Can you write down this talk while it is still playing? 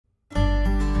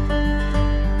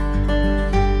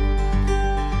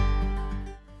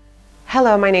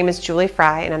Hello, my name is Julie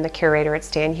Fry and I'm the curator at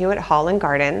Stan Hywet Hall and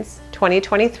Gardens.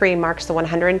 2023 marks the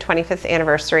 125th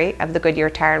anniversary of the Goodyear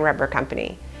Tire and Rubber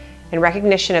Company. In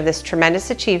recognition of this tremendous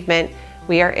achievement,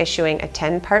 we are issuing a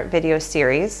 10-part video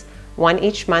series, one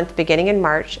each month beginning in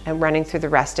March and running through the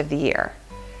rest of the year.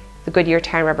 The Goodyear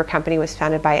Tire and Rubber Company was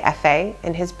founded by F.A.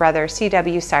 and his brother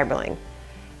C.W. Seiberling.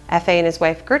 F.A. and his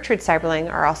wife Gertrude Seiberling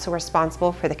are also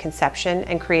responsible for the conception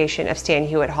and creation of Stan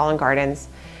Hywet Hall and Gardens,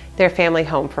 their family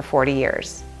home for 40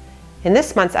 years. In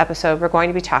this month's episode, we're going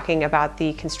to be talking about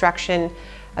the construction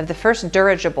of the first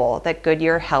dirigible that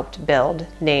Goodyear helped build,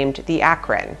 named the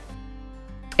Akron.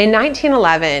 In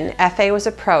 1911, F.A. was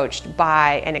approached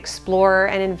by an explorer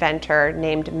and inventor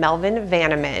named Melvin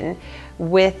Vaniman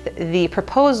with the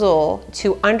proposal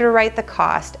to underwrite the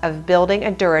cost of building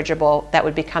a dirigible that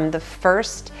would become the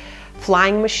first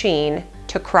flying machine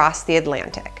to cross the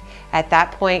Atlantic. At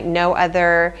that point, no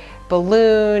other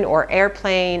balloon or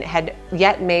airplane had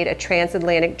yet made a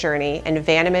transatlantic journey, and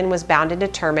Vaniman was bound and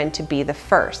determined to be the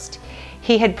first.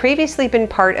 He had previously been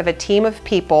part of a team of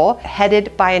people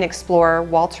headed by an explorer,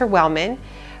 Walter Wellman,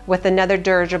 with another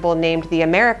dirigible named the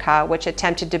America, which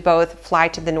attempted to both fly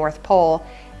to the North Pole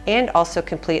and also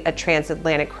complete a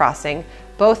transatlantic crossing,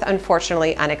 both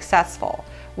unfortunately unsuccessful.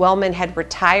 Wellman had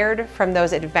retired from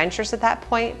those adventures at that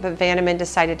point, but Vaniman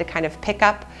decided to kind of pick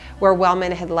up where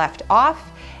Wellman had left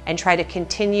off and try to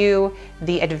continue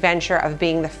the adventure of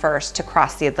being the first to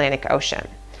cross the Atlantic Ocean.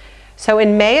 So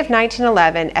in May of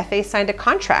 1911, F.A. signed a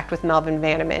contract with Melvin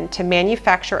Vaniman to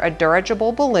manufacture a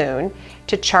dirigible balloon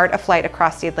to chart a flight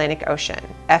across the Atlantic Ocean.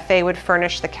 F.A. would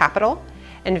furnish the capital,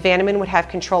 and Vaniman would have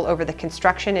control over the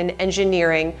construction and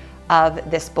engineering of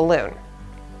this balloon.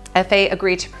 F.A.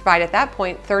 agreed to provide at that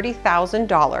point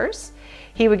 $30,000.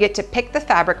 He would get to pick the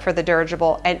fabric for the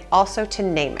dirigible and also to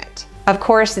name it. Of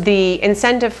course, the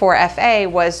incentive for F.A.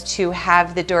 was to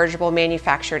have the dirigible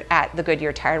manufactured at the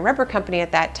Goodyear Tire and Rubber Company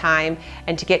at that time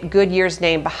and to get Goodyear's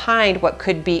name behind what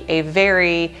could be a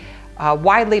very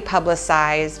widely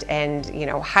publicized and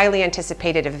highly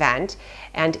anticipated event.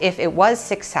 And if it was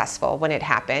successful when it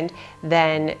happened,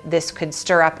 then this could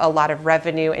stir up a lot of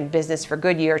revenue and business for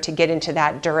Goodyear to get into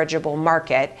that dirigible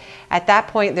market. At that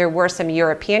point, there were some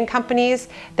European companies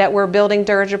that were building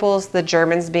dirigibles, the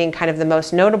Germans being kind of the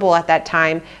most notable at that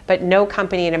time, but no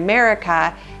company in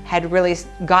America had really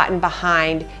gotten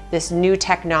behind this new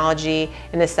technology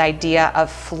and this idea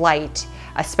of flight,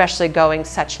 especially going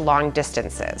such long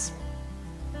distances.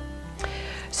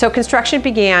 So construction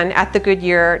began at the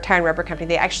Goodyear Tire and Rubber Company.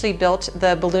 They actually built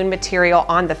the balloon material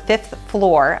on the 5th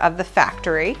floor of the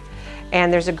factory.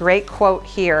 And there's a great quote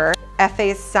here.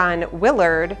 F.A.'s son,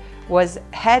 Willard, was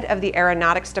head of the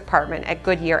aeronautics department at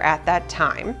Goodyear at that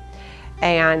time.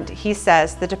 And he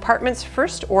says, the department's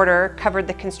first order covered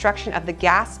the construction of the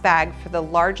gas bag for the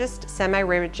largest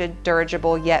semi-rigid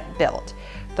dirigible yet built,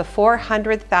 the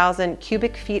 400,000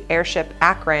 cubic feet airship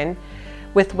Akron,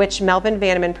 with which Melvin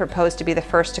Vaniman proposed to be the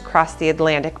first to cross the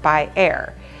Atlantic by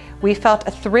air. We felt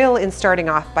a thrill in starting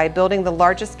off by building the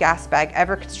largest gas bag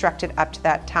ever constructed up to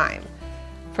that time.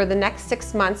 For the next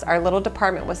 6 months, our little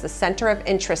department was the center of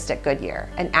interest at Goodyear.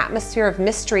 An atmosphere of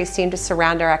mystery seemed to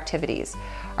surround our activities.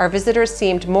 Our visitors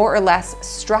seemed more or less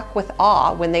struck with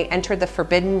awe when they entered the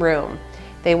forbidden room.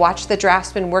 They watched the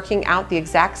draftsman working out the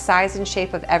exact size and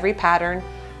shape of every pattern,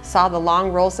 saw the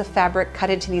long rolls of fabric cut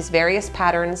into these various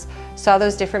patterns, saw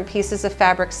those different pieces of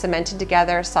fabric cemented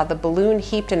together, saw the balloon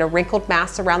heaped in a wrinkled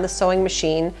mass around the sewing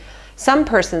machine. Some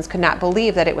persons could not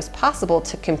believe that it was possible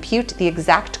to compute the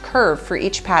exact curve for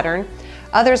each pattern.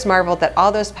 Others marveled that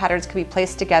all those patterns could be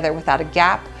placed together without a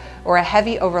gap or a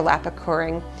heavy overlap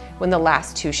occurring when the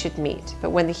last two should meet. But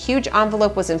when the huge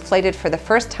envelope was inflated for the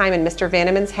first time in Mr.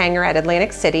 Vaniman's hangar at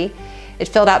Atlantic City, it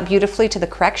filled out beautifully to the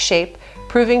correct shape,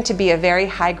 proving to be a very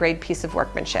high-grade piece of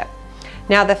workmanship.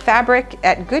 Now, the fabric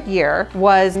at Goodyear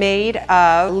was made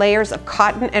of layers of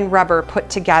cotton and rubber put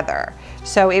together.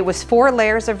 So it was 4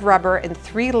 layers of rubber and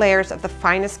 3 layers of the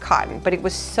finest cotton, but it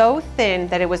was so thin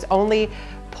that it was only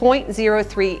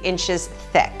 0.03 inches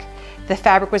thick. The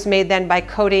fabric was made then by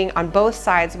coating on both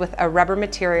sides with a rubber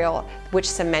material which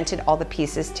cemented all the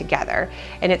pieces together.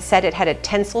 And it said it had a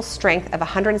tensile strength of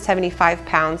 175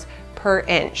 pounds per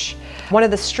inch. One of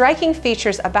the striking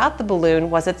features about the balloon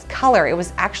was its color. It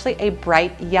was actually a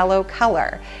bright yellow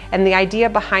color. And the idea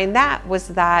behind that was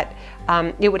that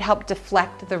it would help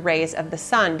deflect the rays of the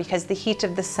sun, because the heat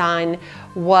of the sun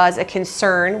was a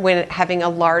concern when having a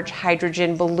large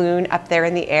hydrogen balloon up there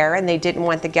in the air, and they didn't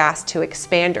want the gas to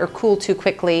expand or cool too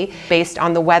quickly based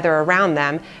on the weather around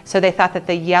them. So they thought that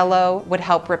the yellow would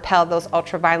help repel those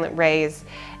ultraviolet rays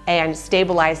and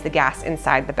stabilize the gas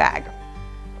inside the bag.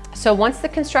 So once the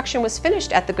construction was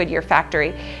finished at the Goodyear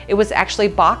factory, it was actually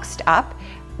boxed up.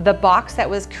 The box that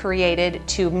was created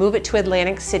to move it to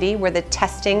Atlantic City, where the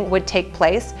testing would take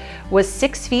place, was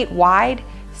 6 feet wide,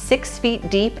 6 feet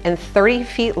deep, and 30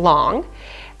 feet long.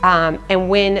 And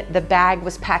when the bag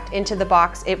was packed into the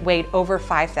box, it weighed over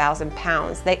 5,000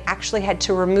 pounds. They actually had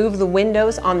to remove the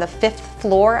windows on the 5th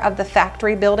floor of the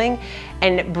factory building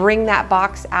and bring that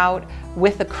box out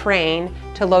with a crane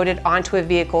to load it onto a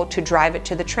vehicle to drive it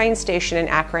to the train station in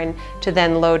Akron to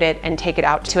then load it and take it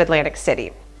out to Atlantic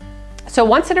City. So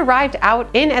once it arrived out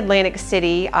in Atlantic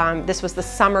City, this was the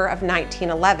summer of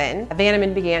 1911,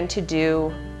 Vaniman began to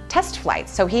do test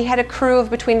flights. So he had a crew of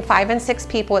between 5 and 6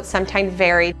 people. It sometimes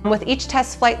varied. With each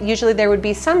test flight, usually there would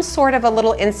be some sort of a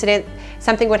little incident.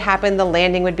 Something would happen, the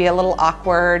landing would be a little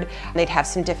awkward. They'd have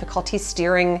some difficulty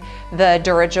steering the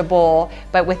dirigible.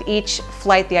 But with each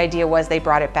flight, the idea was they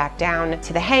brought it back down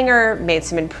to the hangar, made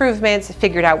some improvements,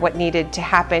 figured out what needed to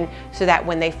happen so that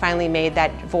when they finally made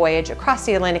that voyage across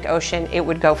the Atlantic Ocean, it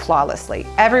would go flawlessly.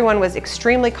 Everyone was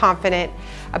extremely confident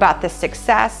about the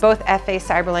success. Both F.A.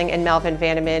 Seiberling and Melvin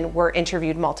Vaniman were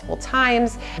interviewed multiple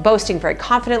times, boasting very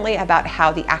confidently about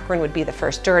how the Akron would be the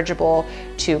first dirigible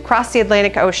to cross the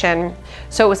Atlantic Ocean.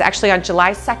 So it was actually on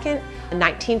July 2nd,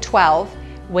 1912,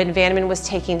 when Vaniman was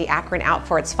taking the Akron out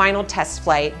for its final test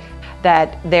flight,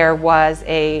 that there was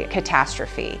a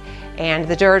catastrophe. And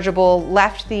the dirigible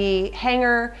left the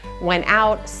hangar, went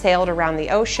out, sailed around the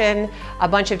ocean. A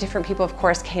bunch of different people, of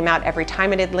course, came out every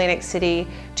time in Atlantic City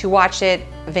to watch it.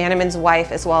 Vaniman's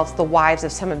wife, as well as the wives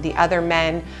of some of the other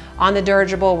men on the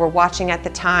dirigible, were watching at the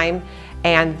time.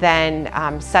 And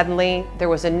then suddenly there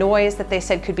was a noise that they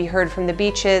said could be heard from the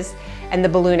beaches, and the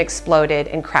balloon exploded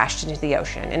and crashed into the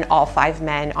ocean, and all 5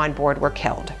 men on board were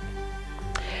killed.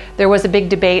 There was a big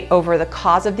debate over the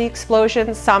cause of the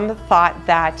explosion. Some thought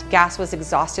that gas was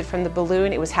exhausted from the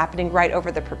balloon. It was happening right over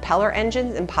the propeller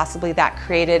engines, and possibly that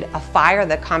created a fire,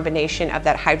 the combination of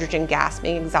that hydrogen gas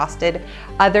being exhausted.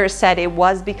 Others said it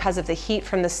was because of the heat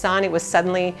from the sun.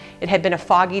 It had been a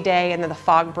foggy day, and then the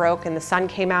fog broke and the sun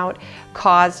came out,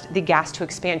 caused the gas to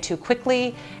expand too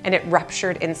quickly, and it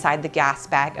ruptured inside the gas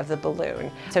bag of the balloon.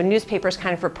 So newspapers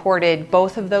kind of reported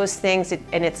both of those things,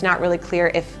 and it's not really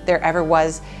clear if there ever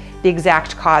was the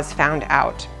exact cause found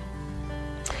out.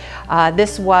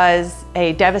 This was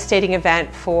a devastating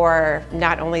event for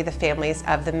not only the families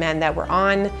of the men that were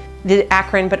on the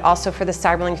Akron, but also for the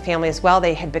Seiberling family as well.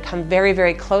 They had become very,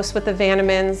 very close with the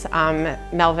Vanimans.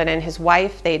 Melvin and his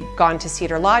wife, they'd gone to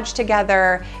Cedar Lodge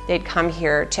together. They'd come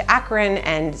here to Akron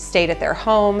and stayed at their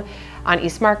home on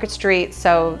East Market Street.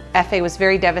 So F.A. was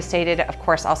very devastated. Of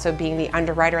course, also being the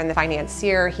underwriter and the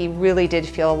financier, he really did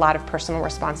feel a lot of personal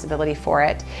responsibility for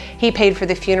it. He paid for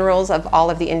the funerals of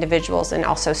all of the individuals and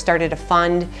also started a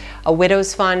fund, a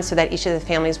widow's fund, so that each of the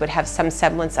families would have some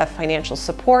semblance of financial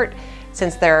support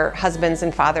since their husbands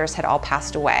and fathers had all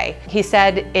passed away. He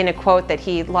said in a quote that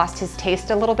he lost his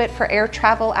taste a little bit for air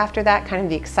travel after that, kind of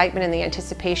the excitement and the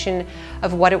anticipation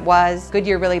of what it was.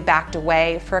 Goodyear really backed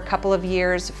away for a couple of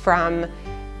years from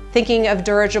thinking of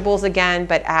dirigibles again,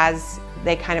 but as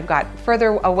they kind of got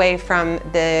further away from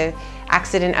the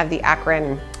accident of the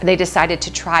Akron, they decided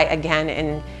to try again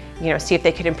and see if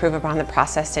they could improve upon the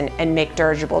process and make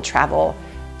dirigible travel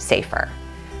safer.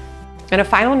 And a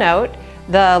final note,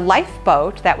 the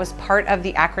lifeboat that was part of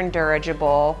the Akron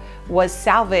dirigible was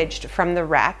salvaged from the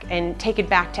wreck and taken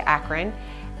back to Akron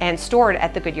and stored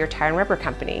at the Goodyear Tire and Rubber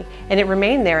Company. And it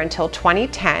remained there until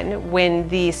 2010, when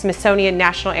the Smithsonian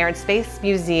National Air and Space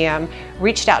Museum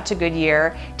reached out to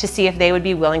Goodyear to see if they would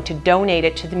be willing to donate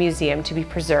it to the museum to be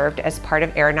preserved as part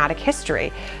of aeronautic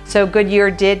history. So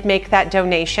Goodyear did make that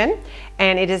donation,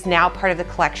 and it is now part of the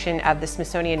collection of the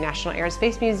Smithsonian National Air and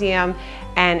Space Museum,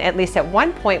 and at least at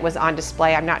one point was on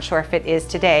display. I'm not sure if it is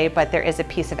today, but there is a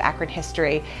piece of Akron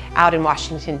history out in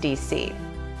Washington, D.C.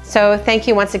 So thank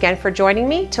you once again for joining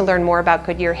me to learn more about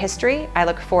Goodyear history. I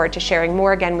look forward to sharing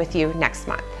more again with you next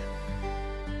month.